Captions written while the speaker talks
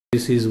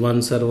This is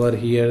one server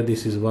here,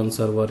 this is one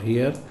server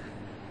here,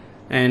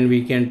 and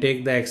we can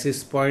take the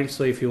access point.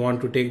 So if you want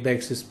to take the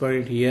access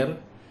point here,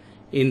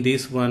 in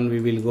this one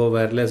we will go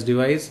wireless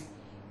device,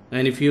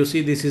 and if you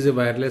see this is a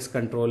wireless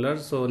controller,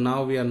 so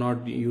now we are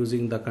not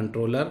using the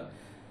controller,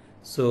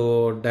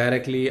 so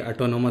directly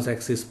autonomous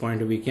access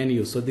point we can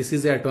use. So this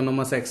is a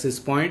autonomous access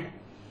point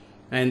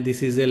and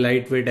this is a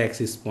lightweight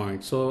access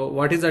point. So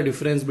what is the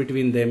difference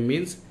between them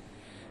means,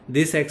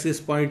 this access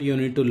point you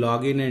need to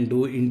log in and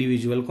do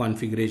individual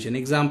configuration.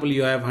 Example,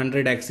 you have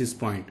 100 access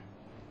point,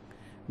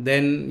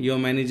 then your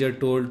manager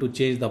told to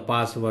change the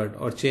password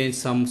or change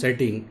some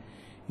setting.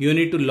 You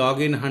need to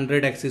log in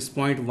 100 access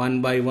point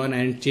one by one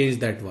and change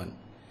that one.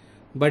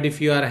 But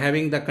if you are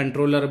having the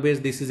controller base,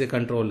 this is a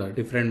controller,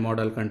 different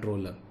model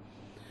controller.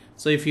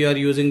 So if you are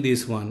using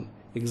this one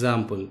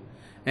example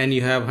and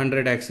you have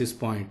 100 access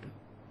point,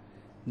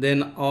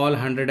 then all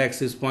 100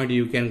 access point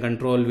you can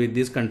control with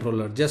this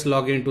controller. Just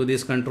log into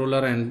this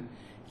controller and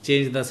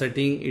change the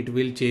setting, it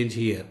will change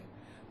here.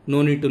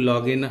 No need to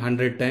log in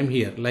 100 times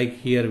here like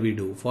here we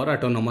do for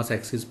autonomous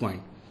access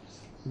point.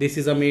 This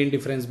is the main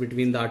difference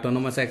between the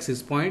autonomous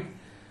access point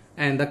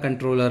and the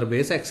controller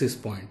based access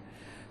point.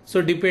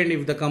 So depend,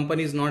 if the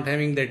company is not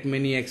having that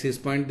many access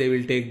point, they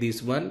will take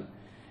this one.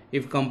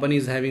 If company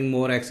is having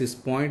more access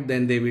point,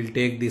 then they will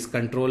take this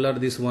controller,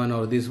 this one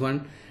or this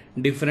one.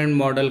 Different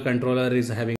model controller is having